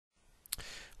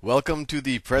Welcome to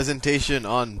the presentation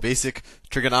on basic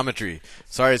trigonometry.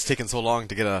 Sorry it's taken so long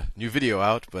to get a new video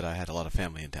out, but I had a lot of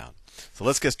family in town. So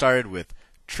let's get started with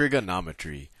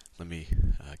trigonometry. Let me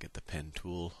get the pen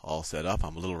tool all set up.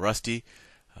 I'm a little rusty.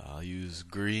 I'll use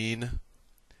green.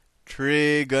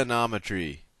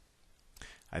 Trigonometry.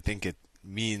 I think it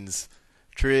means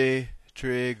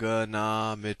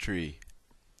trigonometry.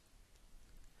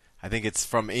 I think it's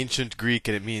from ancient Greek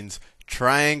and it means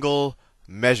triangle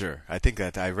measure. I think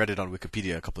that I read it on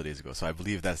Wikipedia a couple of days ago, so I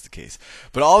believe that's the case.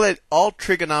 But all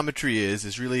trigonometry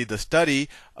is really the study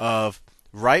of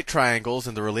right triangles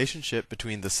and the relationship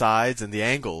between the sides and the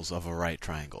angles of a right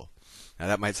triangle. Now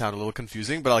that might sound a little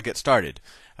confusing, but I'll get started.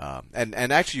 And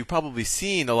actually, you've probably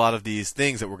seen a lot of these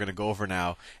things that we're going to go over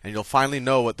now, and you'll finally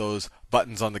know what those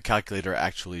buttons on the calculator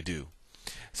actually do.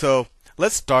 So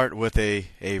let's start with a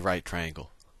right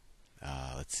triangle.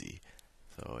 Let's see.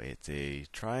 So it's a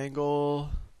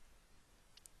triangle,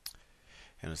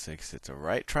 and since it's a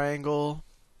right triangle,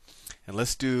 and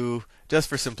let's do, just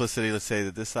for simplicity, let's say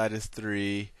that this side is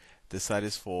 3, this side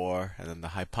is 4, and then the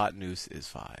hypotenuse is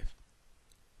 5.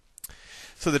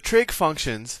 So the trig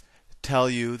functions tell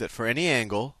you that for any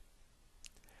angle,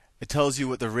 it tells you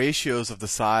what the ratios of the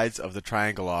sides of the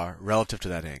triangle are relative to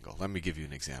that angle. Let me give you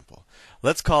an example.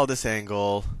 Let's call this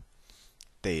angle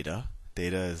theta.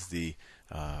 Theta is the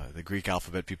Greek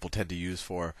alphabet people tend to use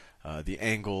for the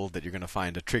angle that you're going to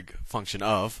find a trig function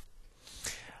of.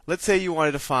 Let's say you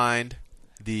wanted to find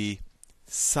the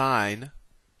sine,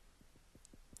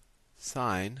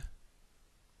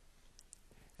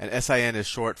 and sin is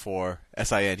short for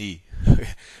sine.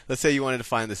 Let's say you wanted to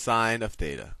find the sine of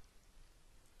theta.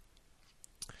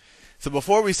 So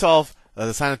before we solve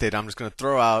the sine of theta, I'm just going to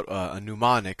throw out a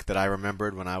mnemonic that I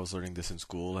remembered when I was learning this in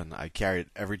school, and I carry it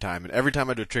every time. And every time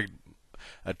I do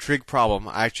a trig problem,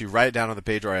 I actually write it down on the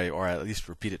page, or I at least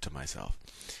repeat it to myself.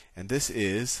 And this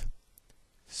is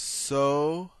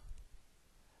SOHCAHTOA.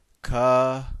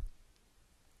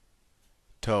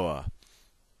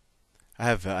 I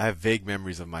have vague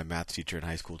memories of my math teacher in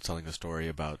high school telling a story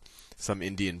about some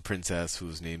Indian princess who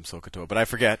was named SOHCAHTOA, but I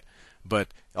forget. But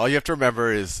all you have to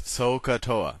remember is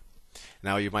SOHCAHTOA.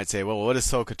 Now you might say, well, what is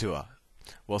SOHCAHTOA?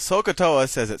 Well, SOHCAHTOA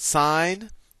says that sine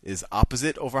is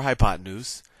opposite over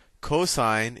hypotenuse,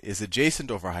 cosine is adjacent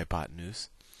over hypotenuse,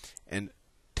 and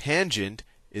tangent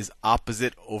is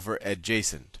opposite over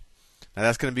adjacent. Now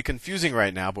that's going to be confusing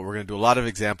right now, but we're going to do a lot of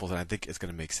examples, and I think it's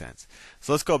going to make sense.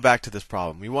 So let's go back to this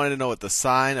problem. We wanted to know what the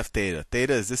sine of theta.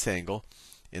 Theta is this angle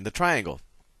in the triangle.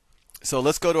 So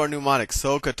let's go to our mnemonic,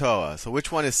 SOHCAHTOA. So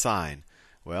which one is sine?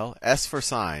 Well, S for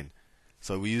sine.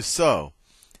 So we use so.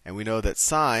 And we know that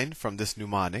sine from this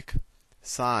mnemonic,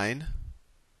 sine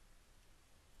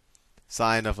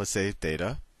of, let's say,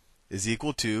 theta, is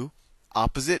equal to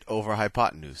opposite over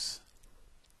hypotenuse.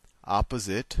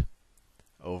 Opposite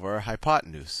over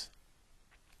hypotenuse.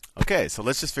 Okay, so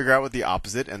let's just figure out what the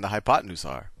opposite and the hypotenuse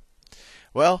are.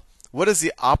 Well, what is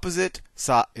the opposite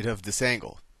side of this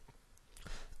angle?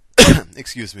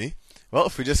 Excuse me. Well,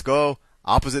 if we just go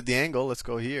opposite the angle, let's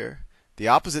go here. The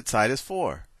opposite side is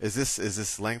 4. Is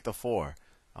this length of 4?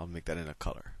 I'll make that in a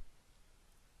color.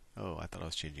 Oh, I thought I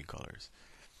was changing colors.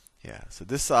 Yeah, so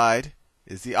this side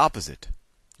is the opposite,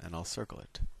 and I'll circle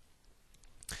it.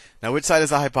 Now, which side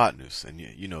is the hypotenuse? And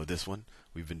you know this one.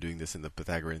 We've been doing this in the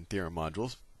Pythagorean theorem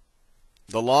modules.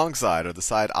 The long side, or the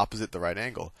side opposite the right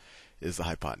angle, is the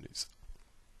hypotenuse.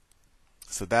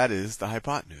 So that is the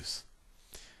hypotenuse.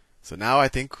 So now I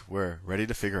think we're ready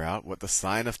to figure out what the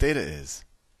sine of theta is.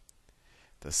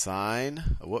 The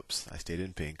sine, whoops, I stayed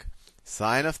in pink.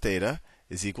 Sine of theta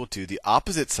is equal to the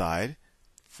opposite side,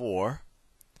 4,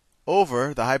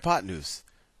 over the hypotenuse,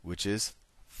 which is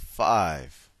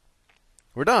 5.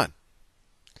 We're done.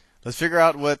 Let's figure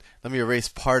out what, let me erase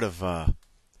part of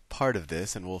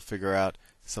this, and we'll figure out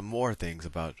some more things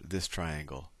about this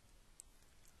triangle.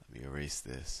 Let me erase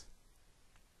this.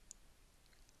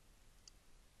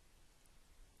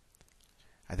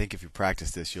 I think if you practice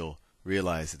this, you'll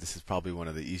realize that this is probably one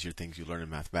of the easier things you learn in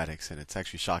mathematics, and it's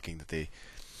actually shocking that they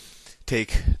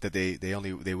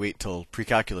wait till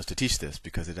pre-calculus to teach this,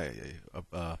 because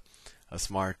a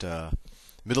smart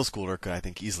middle schooler could, I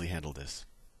think, easily handle this.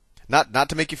 Not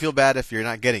to make you feel bad if you're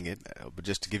not getting it, but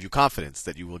just to give you confidence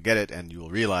that you will get it and you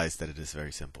will realize that it is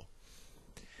very simple.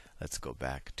 Let's go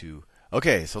back to,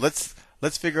 okay, so let's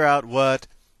figure out what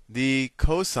the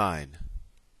cosine,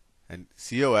 and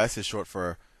COS is short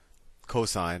for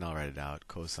cosine. I'll write it out,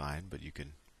 cosine, but you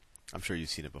can, I'm sure you've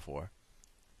seen it before.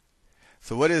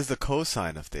 So what is the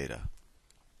cosine of theta?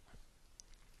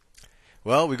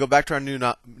 Well, we go back to our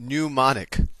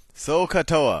mnemonic,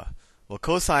 SOHCAHTOA. Well,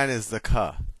 cosine is the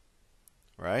ka,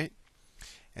 right?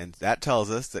 And that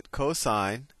tells us that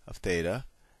cosine of theta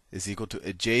is equal to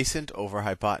adjacent over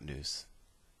hypotenuse.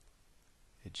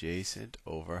 Adjacent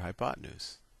over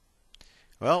hypotenuse.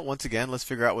 Well, once again, let's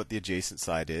figure out what the adjacent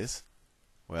side is.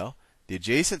 Well, the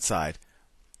adjacent side,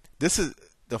 this is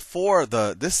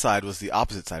this side was the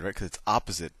opposite side, right? Because it's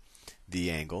opposite the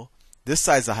angle. This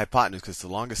side is the hypotenuse because it's the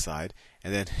longest side.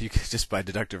 And then you can just by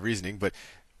deductive reasoning, but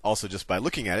also just by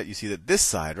looking at it, you see that this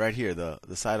side right here, the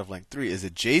side of length 3, is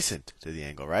adjacent to the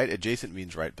angle, right? Adjacent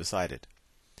means right beside it.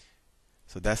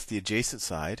 So that's the adjacent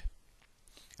side.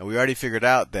 And we already figured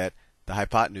out that the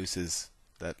hypotenuse is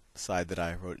that side that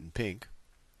I wrote in pink.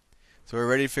 So we're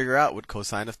ready to figure out what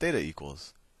cosine of theta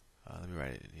equals. Let me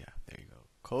write it in. Yeah, there you go.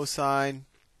 Cosine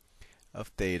of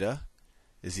theta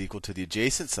is equal to the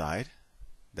adjacent side,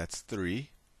 that's 3,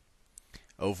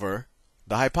 over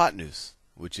the hypotenuse,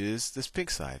 which is this pink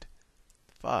side,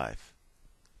 5.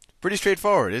 Pretty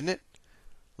straightforward, isn't it?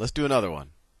 Let's do another one.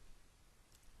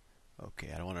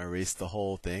 Okay, I don't want to erase the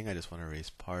whole thing. I just want to erase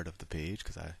part of the page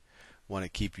because I want to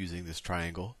keep using this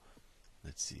triangle.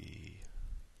 Let's see.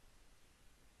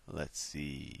 Let's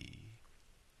see.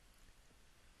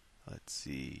 Let's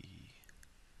see.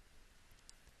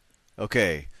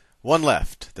 Okay, one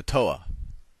left, the TOA.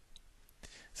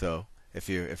 So if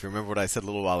you remember what I said a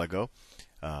little while ago,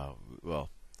 well,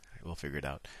 we'll figure it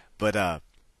out. But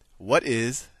what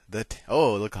is the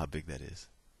oh, look how big that is.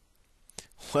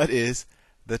 What is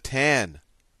the tan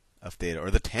of theta,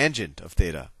 or the tangent of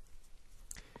theta?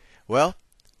 Well,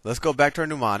 let's go back to our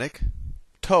mnemonic,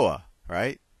 TOA,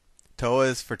 right? TOA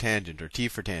is for tangent, or T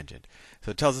for tangent.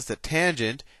 So it tells us that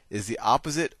tangent is the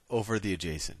opposite over the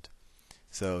adjacent.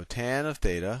 So tan of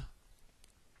theta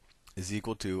is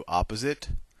equal to opposite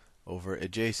over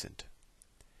adjacent.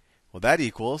 Well, that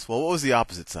equals, well, what was the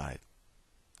opposite side?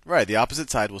 Right, the opposite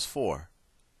side was 4.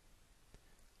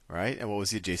 Right? And what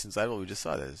was the adjacent side? Well, we just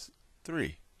saw that is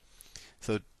 3.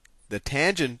 So the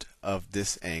tangent of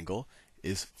this angle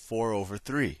is 4 over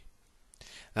 3.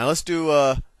 Now let's do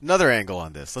another angle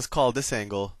on this. Let's call this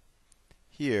angle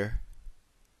here.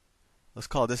 Let's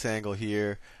call this angle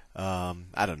here,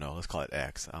 I don't know, let's call it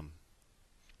x.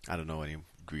 I don't know any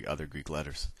other Greek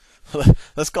letters.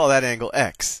 Let's call that angle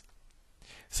x.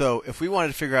 So if we wanted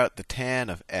to figure out the tan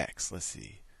of x, let's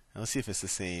see. Now let's see if it's the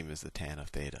same as the tan of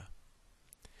theta.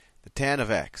 The tan of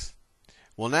x.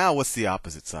 Well, now what's the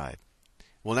opposite side?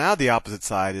 Well, now the opposite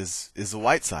side is the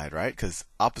white side, right? Because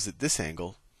opposite this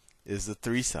angle is the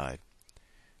 3 side.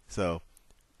 So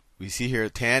we see here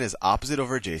tan is opposite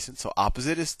over adjacent. So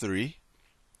opposite is 3.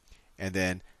 And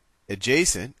then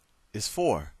adjacent is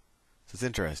 4. So it's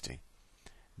interesting.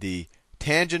 The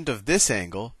tangent of this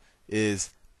angle is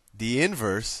the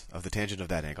inverse of the tangent of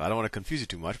that angle. I don't want to confuse you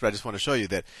too much, but I just want to show you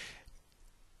that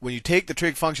when you take the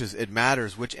trig functions, it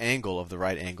matters which angle of the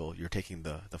right angle you're taking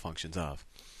the functions of.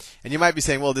 And you might be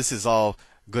saying, well, this is all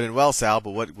good and well, Sal,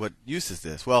 but what use is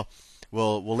this? Well,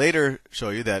 we'll later show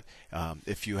you that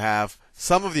if you have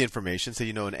some of the information, say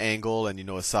you know an angle and you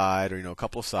know a side, or you know a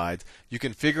couple of sides, you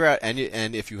can figure out, and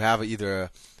if you have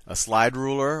either a slide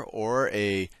ruler or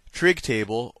a trig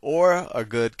table or a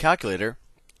good calculator,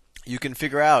 you can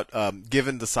figure out,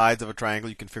 given the sides of a triangle,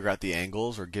 you can figure out the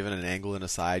angles, or given an angle and a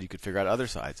side, you could figure out other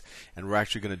sides. And we're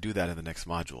actually going to do that in the next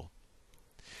module.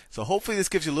 So hopefully this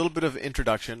gives you a little bit of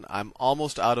introduction. I'm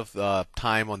almost out of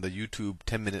time on the YouTube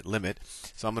 10-minute limit,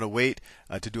 so I'm going to wait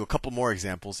to do a couple more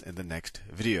examples in the next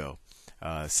video.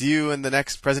 See you in the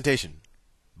next presentation.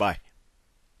 Bye.